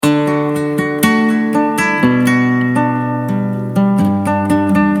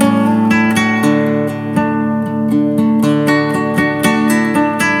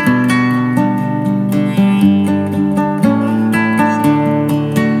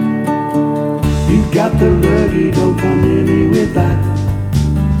the lurgy, don't come near me with that.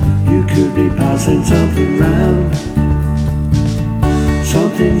 You could be passing something round,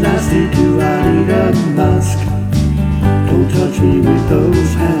 something nasty to I need a mask. Don't touch me with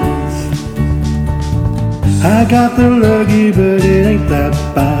those hands. I got the lurgy, but it ain't that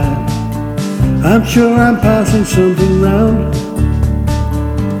bad. I'm sure I'm passing something round,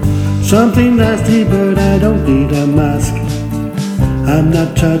 something nasty, but I don't need a mask. I'm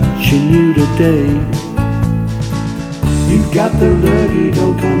not touching you today. You've got the lurgy,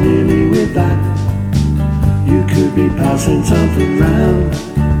 don't come near me with that. You could be passing something round,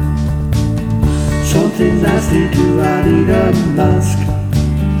 something nasty, do I need a mask?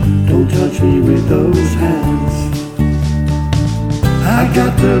 Don't touch me with those hands. I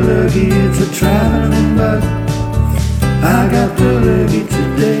got the lurgy, it's a traveling bug. I got the lurgy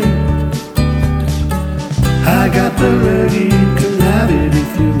today. I got the lurgy, you can have it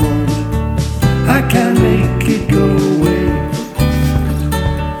if you want. I can make it go away.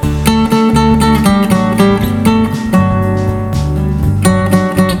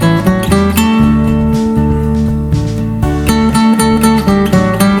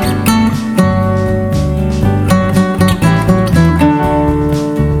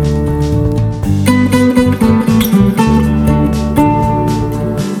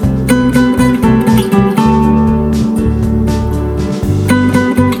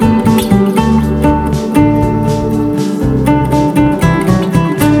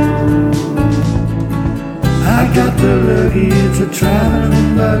 I got the lurgy, it's a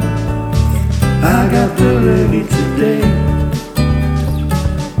traveling bug. I got the lurgy today.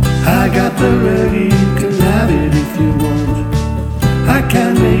 I got the lurgy, you can have it if you want. I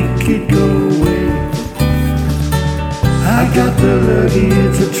can make it go away. I got the lurgy,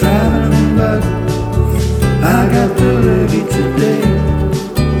 it's a traveling bug. I got the lurgy today.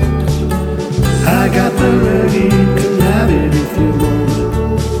 I got the lurgy,